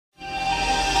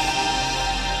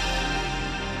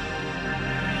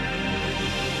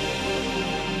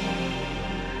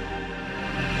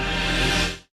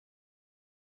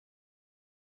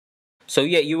So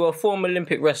yeah, you were a former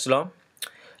Olympic wrestler.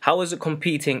 How was it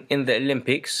competing in the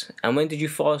Olympics? And when did you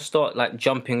first start like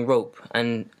jumping rope?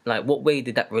 And like, what way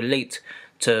did that relate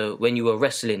to when you were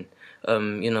wrestling?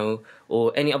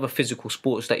 Or any other physical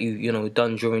sports that you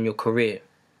done during your career?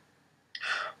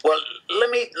 Well,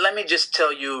 let me just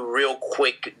tell you real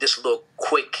quick, this little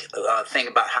quick thing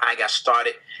about how I got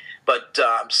started. But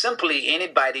simply,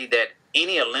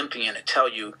 any Olympian to tell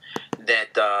you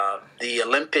that the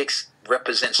Olympics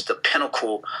represents the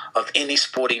pinnacle of any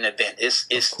sporting event.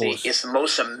 Of course. It's the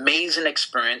most amazing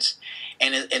experience,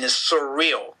 and it's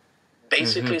surreal.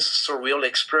 Basically, Mhm. it's a surreal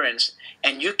experience,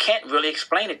 and you can't really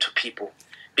explain it to people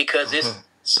because Uh-huh. it's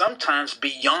sometimes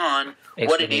beyond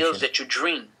what it is Explanation. that you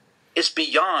dream. It's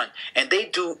beyond, and they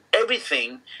do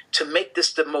everything to make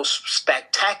this the most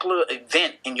spectacular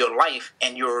event in your life,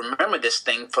 and you'll remember this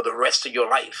thing for the rest of your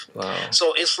life. Wow.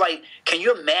 So it's like, can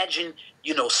you imagine,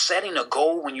 setting a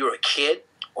goal when you're a kid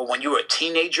or when you're a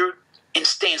teenager and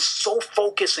staying so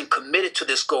focused and committed to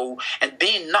this goal and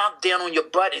being knocked down on your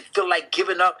butt and feel like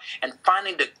giving up and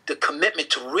finding the commitment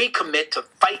to recommit to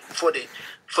fight for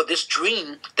this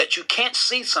dream that you can't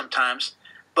see sometimes,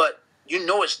 but you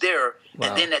know it's there.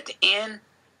 And Wow. then at the end,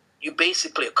 you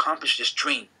basically accomplish this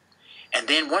dream. And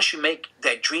then once you make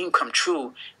that dream come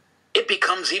true, it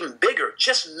becomes even bigger.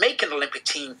 Just making an Olympic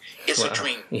team is a Wow.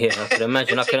 dream. Yeah, I can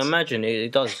imagine. it I can takes imagine.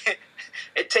 It does.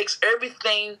 it takes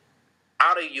everything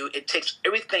out of you. It takes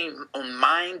everything on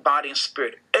mind, body, and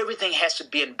spirit. Everything has to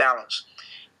be in balance.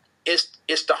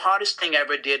 It's the hardest thing I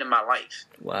ever did in my life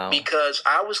Wow. because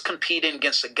I was competing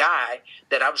against a guy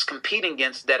that I was competing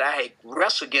against that I had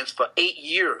wrestled against for 8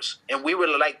 years, and we were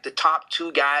like the top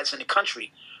two guys in the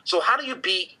country. So how do you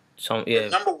beat the Yeah.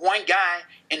 number one guy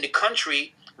in the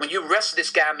country when you wrestle this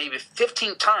guy maybe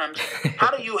 15 times? How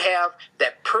do you have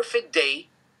that perfect day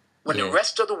when the Yeah.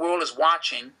 rest of the world is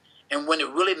watching and when it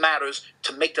really matters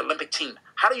to make the Olympic team?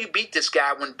 How do you beat this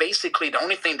guy when basically the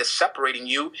only thing that's separating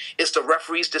you is the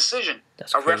referee's decision?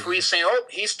 That's A crazy. referee saying, "Oh,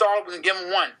 he stalled. We're gonna give him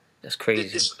one." That's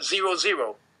crazy. It's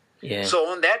 0-0. Yeah. So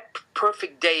on that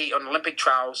perfect day on Olympic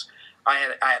trials, I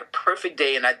had a perfect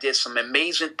day, and I did some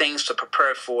amazing things to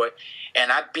prepare for it,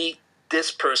 and I beat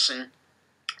this person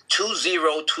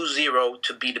 2-0, 2-0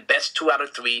 to be the best 2 out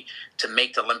of 3 to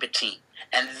make the Olympic team.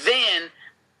 And then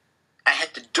I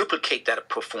had to duplicate that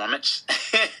performance.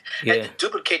 I Yeah. had to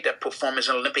duplicate that performance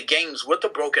in Olympic Games with a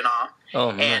broken arm,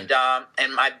 Oh man.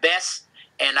 and my best.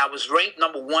 And I was ranked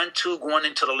number 1, 2 going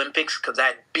into the Olympics because I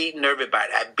had beaten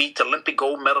everybody. I beat the Olympic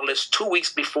gold medalist 2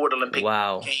 weeks before the Olympic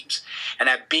Wow. Games, and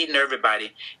I beaten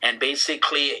everybody. And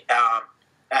basically, I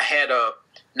had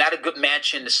not a good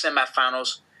match in the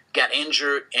semifinals. Got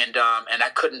injured, and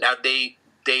I couldn't.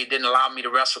 They didn't allow me to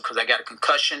wrestle because I got a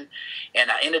concussion,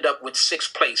 and I ended up with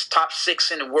 6th place, top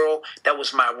 6 in the world. That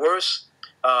was my worst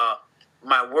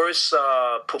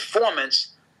performance,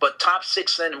 but top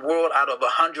 6 in the world out of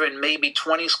 100 maybe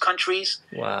 20 countries.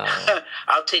 Wow.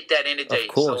 I'll take that any day.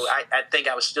 Of course. So I think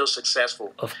I was still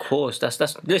successful. Of course. That's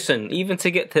listen, even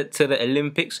to get to the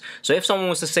Olympics. So if someone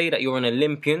was to say that you're an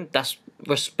Olympian, that's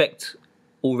respect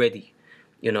already,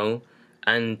 you know.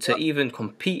 And to even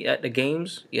compete at the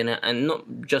games, and not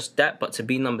just that, but to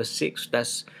be number 6,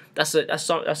 that's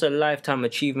a lifetime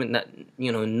achievement that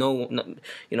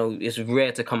is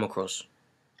rare to come across.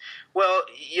 Well,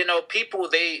 people,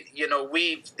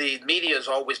 the media is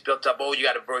always built up. Oh, you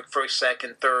got to break first,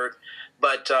 second, third,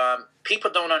 but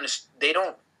people don't understand. They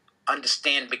don't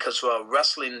understand because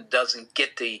wrestling doesn't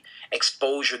get the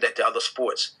exposure that the other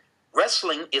sports.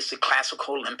 Wrestling is the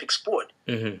classical Olympic sport.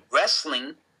 Mm-hmm.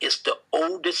 Wrestling is the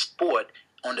oldest sport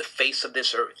on the face of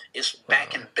this earth. It's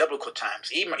back in biblical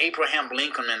times. Even Abraham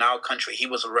Lincoln in our country, he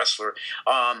was a wrestler.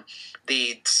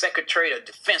 The Secretary of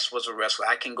Defense was a wrestler.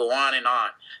 I can go on and on.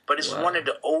 But it's one of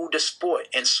the oldest sport.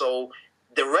 And so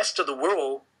the rest of the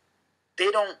world,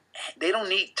 they don't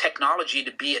need technology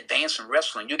to be advanced in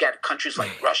wrestling. You got countries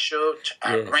like Russia,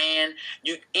 Iran.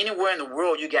 Anywhere in the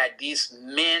world, you got these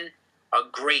men are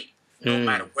great. No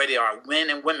matter where they are, men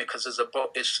and women, because it's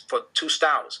for 2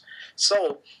 styles.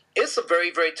 So it's a very,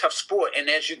 very tough sport. And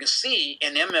as you can see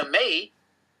in MMA,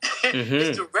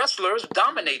 it's the wrestlers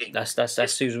dominating. That's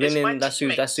who's winning. That's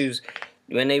who's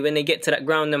when they get to that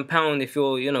ground and pound. If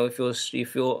you're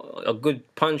a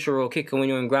good puncher or kicker when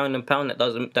you're in ground and pound, that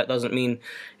doesn't mean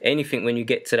anything when you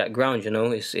get to that ground.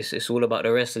 It's all about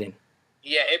the wrestling.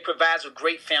 Yeah, it provides a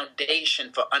great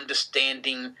foundation for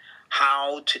understanding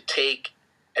how to take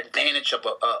advantage of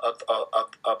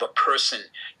a person,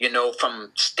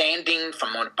 from standing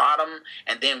from on the bottom,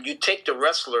 and then you take the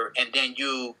wrestler and then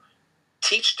you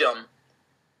teach them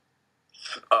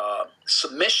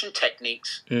submission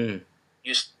techniques.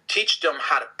 You teach them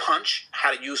how to punch,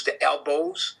 how to use the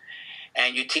elbows,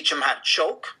 and you teach them how to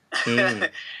choke.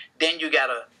 Then you got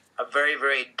a very,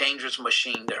 very dangerous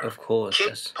machine there. Of course.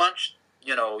 Kick, punch,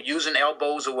 using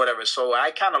elbows or whatever. So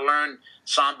I kind of learned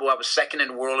Sambo. I was second in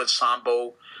the world at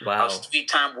Sambo. Wow. I was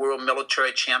 3-time world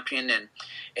military champion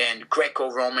and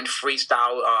Greco-Roman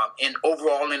freestyle. And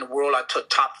overall in the world, I took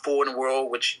top 4 in the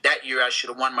world, which that year I should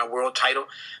have won my world title.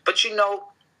 But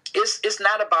it's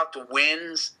not about the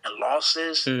wins and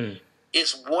losses.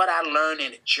 It's what I learned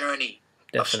in the journey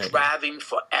of striving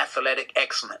for athletic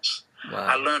excellence. Wow.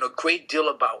 I learned a great deal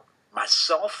about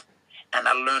myself, and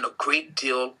I learned a great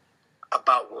deal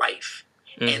about life.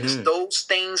 And it's those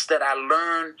things that I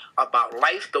learned about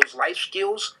life, those life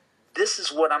skills, this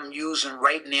is what I'm using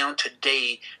right now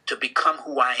today to become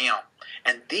who I am.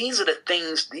 And these are the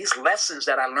things, these lessons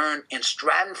that I learned in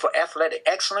striving for athletic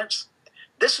excellence.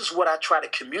 This is what I try to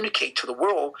communicate to the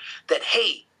world, that,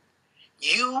 hey,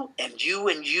 you and you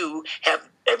and you have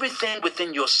everything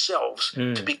within yourselves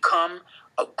to become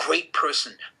a great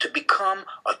person, to become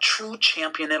a true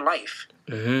champion in life.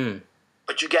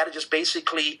 But you got to just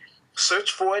basically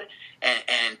search for it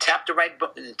and tap the right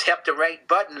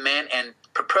button, man, and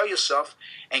prepare yourself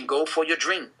and go for your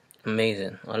dream.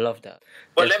 Amazing. I love that.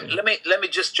 Well, let me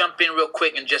just jump in real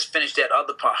quick and just finish that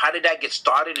other part. How did I get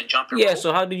started in jumping rope? Yeah,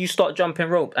 so how did you start jumping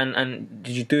rope? And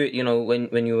did you do it,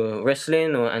 when you were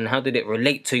wrestling, and how did it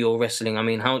relate to your wrestling? I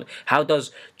mean, how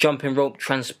does jumping rope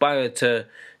transpire to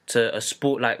a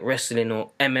sport like wrestling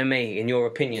or MMA, in your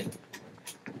opinion?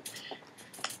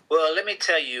 Well, let me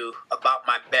tell you about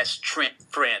my best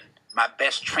friend, my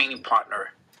best training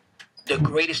partner, the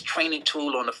greatest training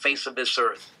tool on the face of this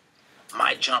earth,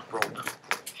 my jump rope.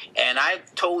 And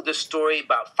I've told this story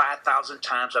about 5,000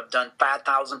 times. I've done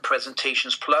 5,000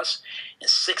 presentations plus in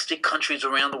 60 countries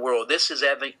around the world. This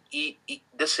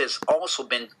has also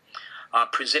been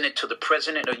presented to the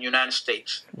President of the United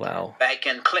States. Wow. Back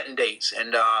in Clinton days.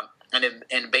 And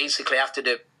basically after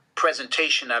the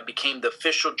presentation, I became the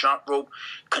official jump rope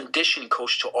conditioning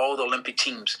coach to all the Olympic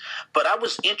teams. But I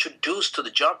was introduced to the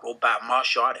jump rope by a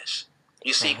martial artist.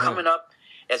 You see, coming up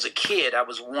as a kid, I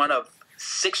was one of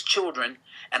 6 children,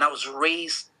 and I was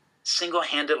raised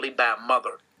single-handedly by a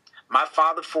mother. My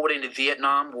father fought in the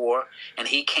Vietnam War, and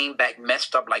he came back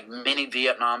messed up like many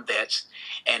Vietnam vets,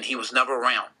 and he was never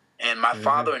around. And my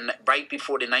father, right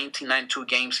before the 1992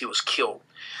 games, he was killed.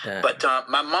 Damn. But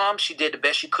my mom, she did the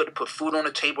best she could to put food on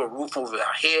the table, a roof over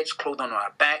our heads, clothes on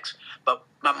our backs. But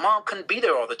my mom couldn't be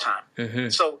there all the time.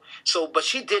 But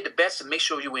she did the best to make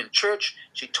sure you were in church.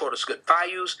 She taught us good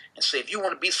values and said, if you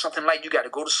want to be something like, you got to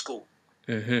go to school.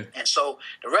 And so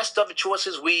the rest of the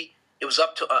choices, it was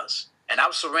up to us. And I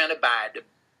was surrounded by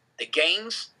the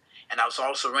gangs, and I was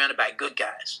also surrounded by good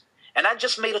guys. And I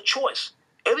just made a choice.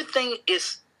 Everything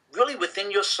is really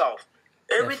within yourself.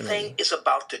 Everything is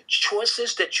about the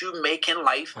choices that you make in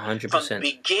life 100%. from the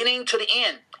beginning to the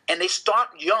end. And they start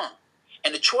young.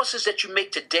 And the choices that you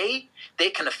make today, they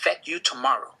can affect you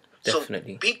tomorrow.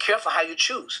 Definitely. So be careful how you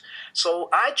choose. So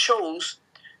I chose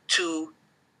to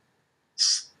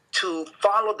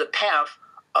follow the path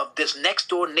of this next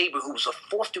door neighbor who was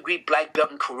a 4th-degree black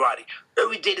belt in karate.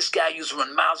 Every day this guy used to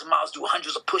run miles and miles, do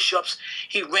hundreds of push-ups.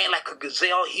 He ran like a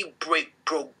gazelle. He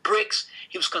broke bricks.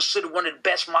 He was considered one of the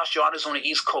best martial artists on the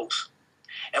East Coast.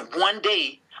 And one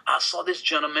day, I saw this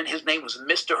gentleman. His name was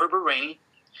Mr. Herbert Rainey,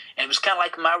 and he was kind of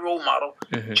like my role model,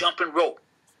 jumping rope.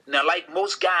 Now, like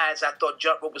most guys, I thought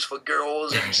jump rope was for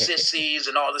girls and sissies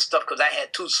and all this stuff, because I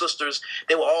had 2 sisters.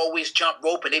 They would always jump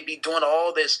rope, and they'd be doing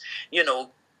all this,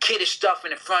 kiddish stuff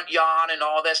in the front yard and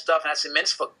all that stuff. And I said, man,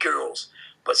 it's for girls.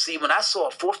 But see, when I saw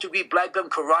a 4th-degree black belt in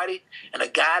karate and a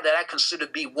guy that I consider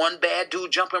to be one bad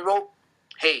dude jumping rope,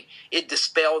 hey, it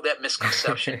dispelled that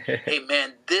misconception. Hey,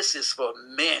 man, this is for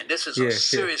men. This is a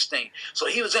serious thing. So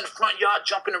he was in the front yard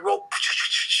jumping the rope.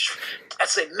 I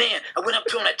said, man, I went up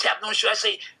to him and I tapped on his shoulder. I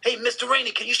say, hey, Mr. Rainey,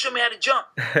 can you show me how to jump?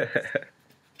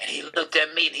 And he looked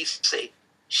at me and he said,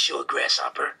 sure,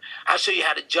 Grasshopper. I'll show you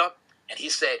how to jump. And he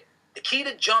said, the key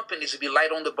to jumping is to be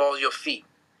light on the ball of your feet.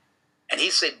 And he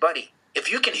said, buddy,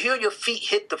 if you can hear your feet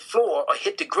hit the floor or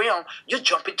hit the ground, you're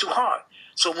jumping too hard.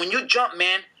 So when you jump,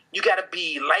 man, you got to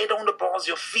be light on the balls of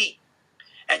your feet.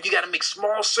 And you got to make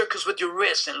small circles with your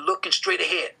wrists and looking straight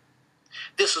ahead.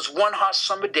 This was one hot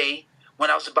summer day when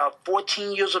I was about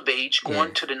 14 years of age,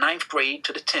 going to the 9th grade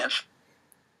to the 10th.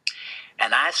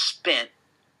 And I spent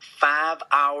 5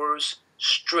 hours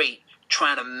straight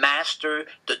trying to master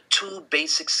the 2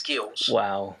 basic skills.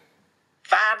 Wow.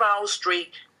 5 hours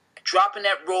straight, dropping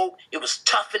that rope. It was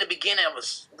tough in the beginning. I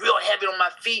was real heavy on my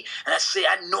feet. And I said,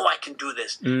 I know I can do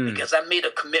this because I made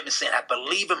a commitment saying, I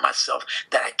believe in myself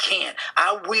that I can.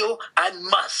 I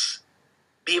must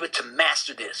be able to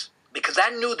master this because I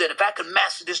knew that if I could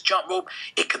master this jump rope,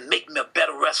 it could make me a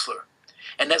better wrestler.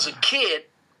 And as a kid,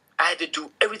 I had to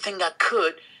do everything I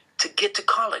could to get to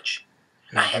college.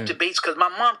 I had to base because my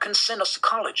mom couldn't send us to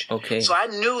college. Okay. So I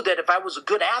knew that if I was a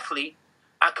good athlete,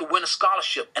 I could win a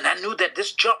scholarship. And I knew that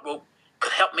this jump rope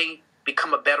could help me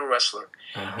become a better wrestler.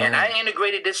 And I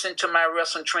integrated this into my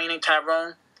wrestling training,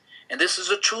 Tyrone. And this is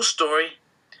a true story.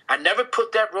 I never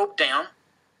put that rope down.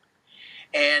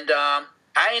 And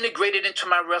I integrated into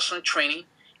my wrestling training.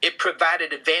 It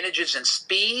provided advantages in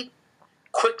speed,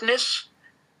 quickness,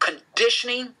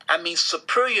 conditioning.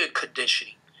 Superior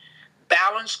conditioning.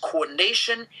 Balance,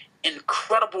 coordination,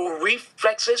 incredible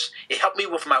reflexes. It helped me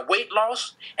with my weight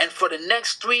loss. And for the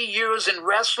next 3 years in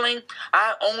wrestling,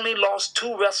 I only lost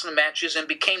 2 wrestling matches and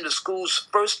became the school's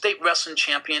first state wrestling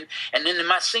champion. And then in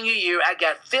my senior year, I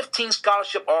got 15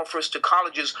 scholarship offers to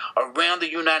colleges around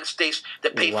the United States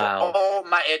that paid for all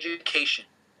my education.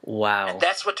 Wow. And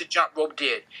that's what the jump rope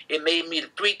did. It made me the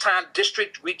 3-time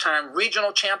district, 3-time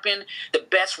regional champion, the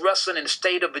best wrestler in the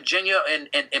state of Virginia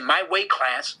in my weight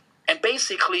class. And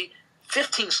basically,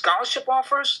 15 scholarship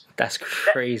offers. That's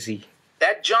crazy.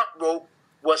 That jump rope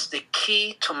was the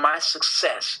key to my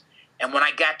success. And when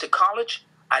I got to college,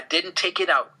 I didn't take it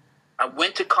out. I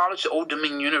went to college at Old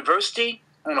Dominion University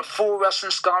on a full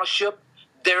wrestling scholarship.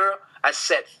 There, I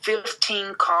set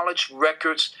 15 college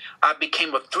records. I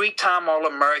became a 3-time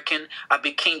All-American. I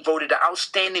became voted the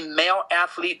outstanding male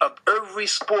athlete of every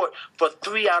sport for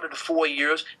 3 out of the 4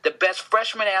 years. The best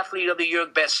freshman athlete of the year,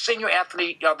 best senior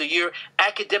athlete of the year,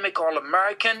 academic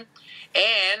All-American,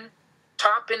 and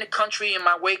top in the country in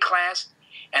my weight class.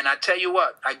 And I tell you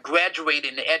what, I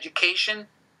graduated in education,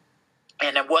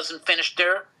 and I wasn't finished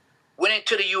there. Went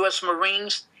into the U.S.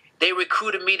 Marines. They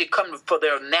recruited me to come for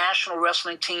their national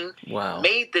wrestling team. Wow.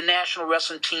 Made the national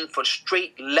wrestling team for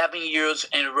straight 11 years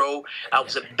in a row. I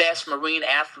was the best Marine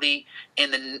athlete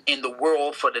in the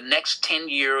world for the next 10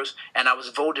 years, and I was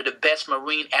voted the best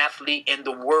Marine athlete in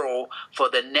the world for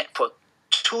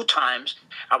 2 times.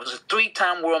 I was a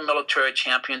 3-time world military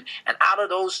champion, and out of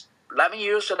those 11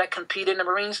 years that I competed in the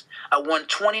Marines, I won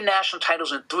 20 national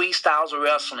titles in 3 styles of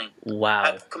wrestling. Wow.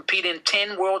 I've competed in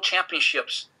 10 world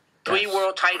championships. 3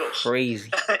 world titles.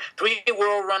 Crazy. 3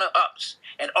 world runner-ups.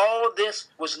 And all of this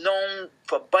was known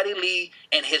for Buddy Lee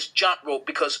and his jump rope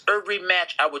because every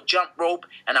match I would jump rope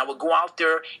and I would go out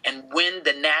there and win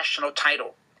the national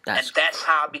title. That's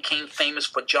how I became famous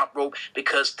for jump rope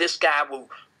because this guy will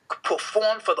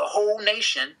perform for the whole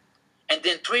nation and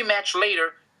then 3 matches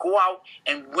later go out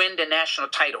and win the national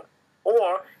title.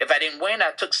 Or if I didn't win, I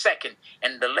took second.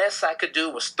 And the less I could do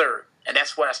was third. And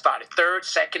that's what I started. 3rd,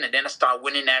 2nd, and then I started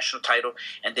winning national title.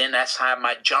 And then that's how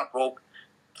my jump rope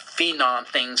phenom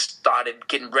thing started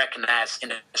getting recognized in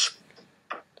the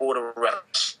sport of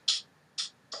wrestling.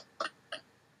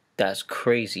 That's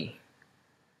crazy.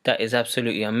 That is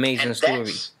absolutely amazing and story.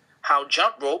 That's how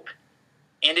jump rope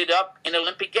ended up in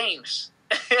Olympic Games.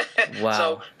 Wow.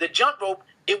 So the jump rope,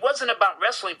 it wasn't about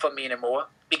wrestling for me anymore.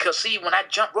 Because see, when I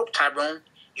jump rope, Tyrone,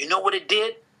 you know what it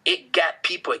did? It got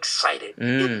people excited.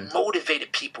 It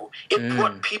motivated people. It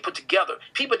brought people together.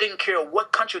 People didn't care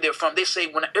what country they're from. They say,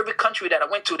 when every country that I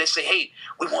went to, they say, hey,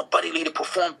 we want Buddy Lee to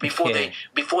perform before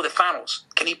the finals.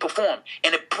 Can he perform?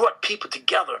 And it brought people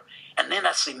together. And then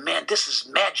I say, man, this is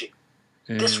magic.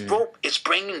 This rope is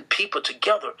bringing people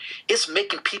together. It's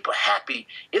making people happy.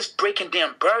 It's breaking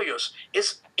down barriers.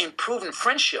 It's improving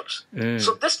friendships.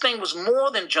 So this thing was more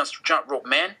than just jump rope,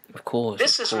 man. Of course.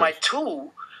 This is my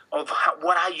tool of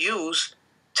what I use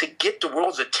to get the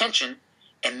world's attention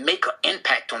and make an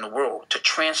impact on the world, to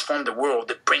transform the world,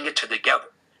 to bring it together,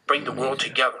 bring the world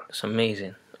together. It's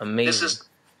amazing. Amazing.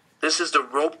 This is the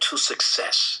rope to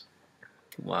success.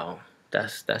 Wow.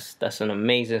 That's an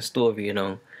amazing story, you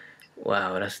know.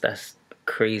 Wow, that's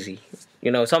crazy.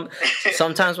 You know,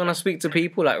 sometimes when I speak to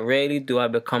people, like, rarely do I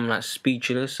become like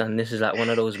speechless, and this is like one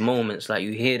of those moments, like,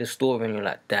 you hear the story and you're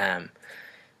like, damn.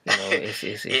 You know,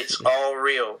 it's all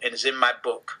real, and it's in my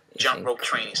book, Jump Rope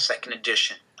Training, 2nd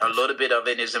edition. A little bit of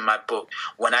it is in my book.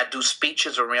 When I do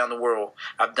speeches around the world,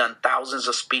 I've done thousands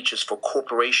of speeches for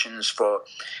corporations, for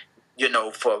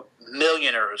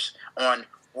millionaires, on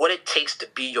what it takes to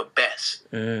be your best.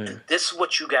 And this is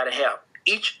what you got to have.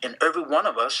 Each and every one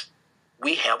of us,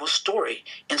 we have a story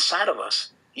inside of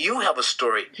us. You have a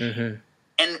story,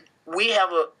 and we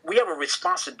have a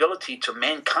responsibility to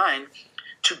mankind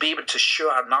to be able to share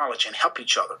our knowledge and help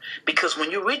each other. Because when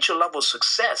you reach a level of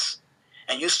success,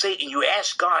 and you say and you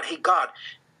ask God, hey God,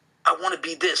 I want to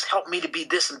be this, help me to be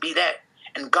this and be that.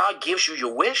 And God gives you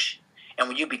your wish. And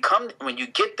when you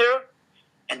get there,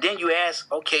 and then you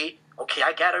ask, okay,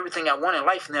 I got everything I want in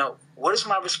life. Now, what is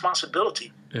my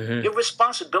responsibility? Mm-hmm. Your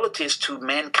responsibility is to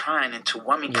mankind and to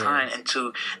womankind and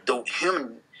to the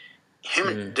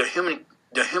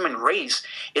human race,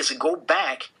 is to go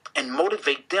back and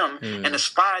motivate them and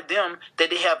inspire them that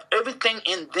they have everything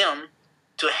in them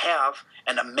to have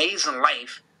an amazing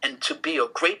life and to be a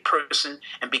great person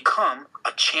and become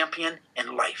a champion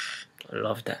in life. I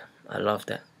love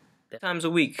that. Times a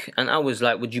week and hours,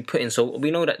 like, would you put in? So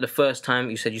we know that the first time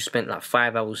you said you spent like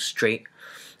 5 hours straight,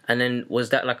 and then was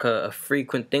that like a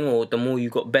frequent thing, or the more you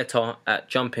got better at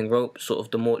jumping rope, sort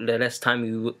of the less time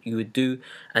you would do,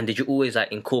 and did you always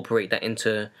like incorporate that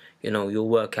into your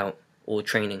workout or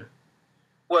training?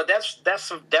 Well,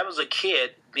 that was a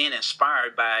kid being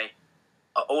inspired by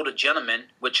an older gentleman,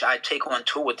 which I take on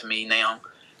tour with me now,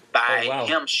 by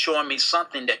him showing me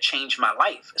something that changed my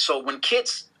life. So when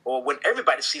kids or when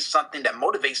everybody sees something that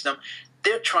motivates them,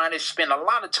 they're trying to spend a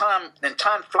lot of time, and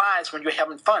time flies when you're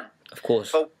having fun. Of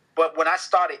course. But when I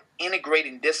started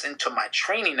integrating this into my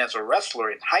training as a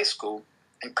wrestler in high school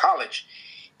and college,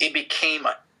 it became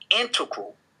an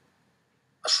integral,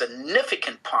 a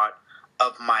significant part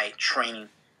of my training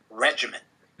regimen.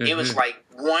 Mm-hmm. It was like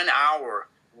 1 hour,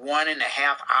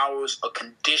 1.5 hours of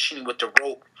conditioning with the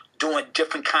rope, doing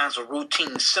different kinds of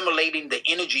routines, simulating the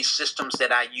energy systems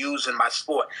that I use in my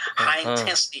sport,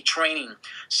 high-intensity training,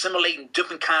 simulating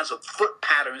different kinds of foot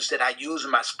patterns that I use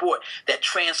in my sport that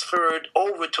transferred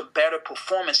over to better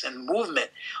performance and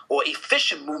movement or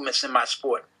efficient movements in my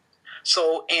sport.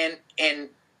 So in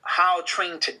how I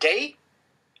train today,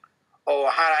 or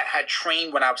how I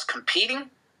trained when I was competing,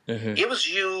 it was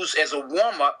used as a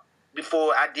warm-up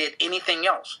before I did anything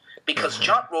else. Because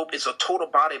jump rope is a total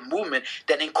body movement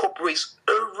that incorporates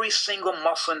every single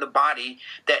muscle in the body,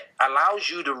 that allows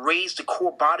you to raise the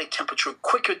core body temperature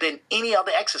quicker than any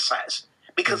other exercise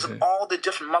because of all the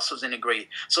different muscles integrated.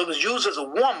 So it was used as a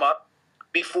warm-up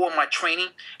before my training,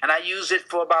 and I used it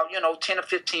for about 10 or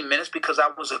 15 minutes because I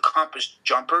was an accomplished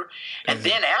jumper. And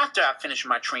then after I finished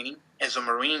my training as a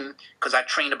Marine, because I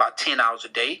trained about 10 hours a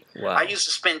day, I used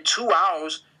to spend 2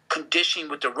 hours conditioning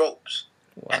with the ropes.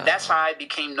 Wow. And that's how I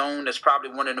became known as probably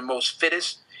one of the most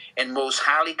fittest and most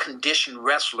highly conditioned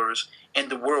wrestlers in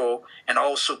the world, and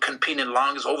also competing in the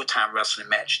longest overtime wrestling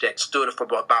match that stood for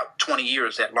about 20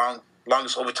 years, that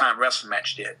longest overtime wrestling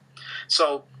match did.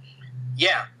 So,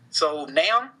 yeah. So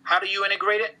now, how do you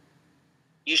integrate it?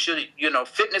 You should,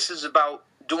 fitness is about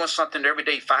doing something every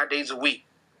day, 5 days a week.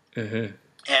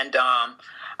 And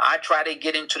I try to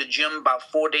get into the gym about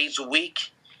 4 days a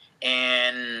week,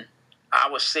 and I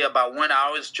would say about 1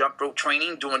 hour is jump rope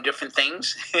training, doing different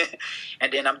things.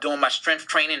 And then I'm doing my strength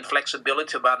training and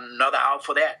flexibility about another hour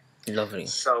for that. Lovely.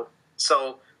 So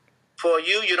for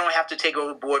you don't have to take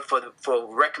overboard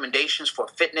for recommendations for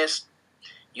fitness.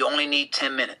 You only need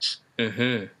 10 minutes.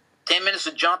 10 minutes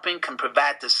of jumping can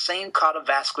provide the same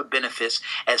cardiovascular benefits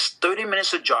as 30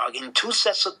 minutes of jogging, 2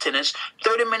 sets of tennis,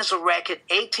 30 minutes of racket,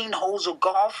 18 holes of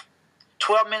golf,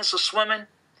 12 minutes of swimming.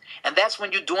 And that's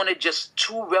when you're doing it just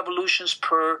 2 revolutions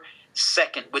per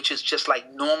second, which is just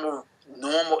like normal.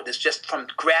 It's just from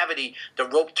gravity, the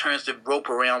rope turns the rope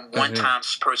around 1 time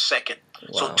per second.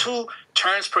 Wow. So 2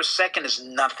 turns per second is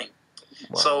nothing.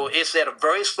 Wow. So it's at a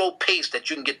very slow pace that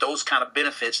you can get those kind of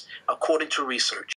benefits according to research.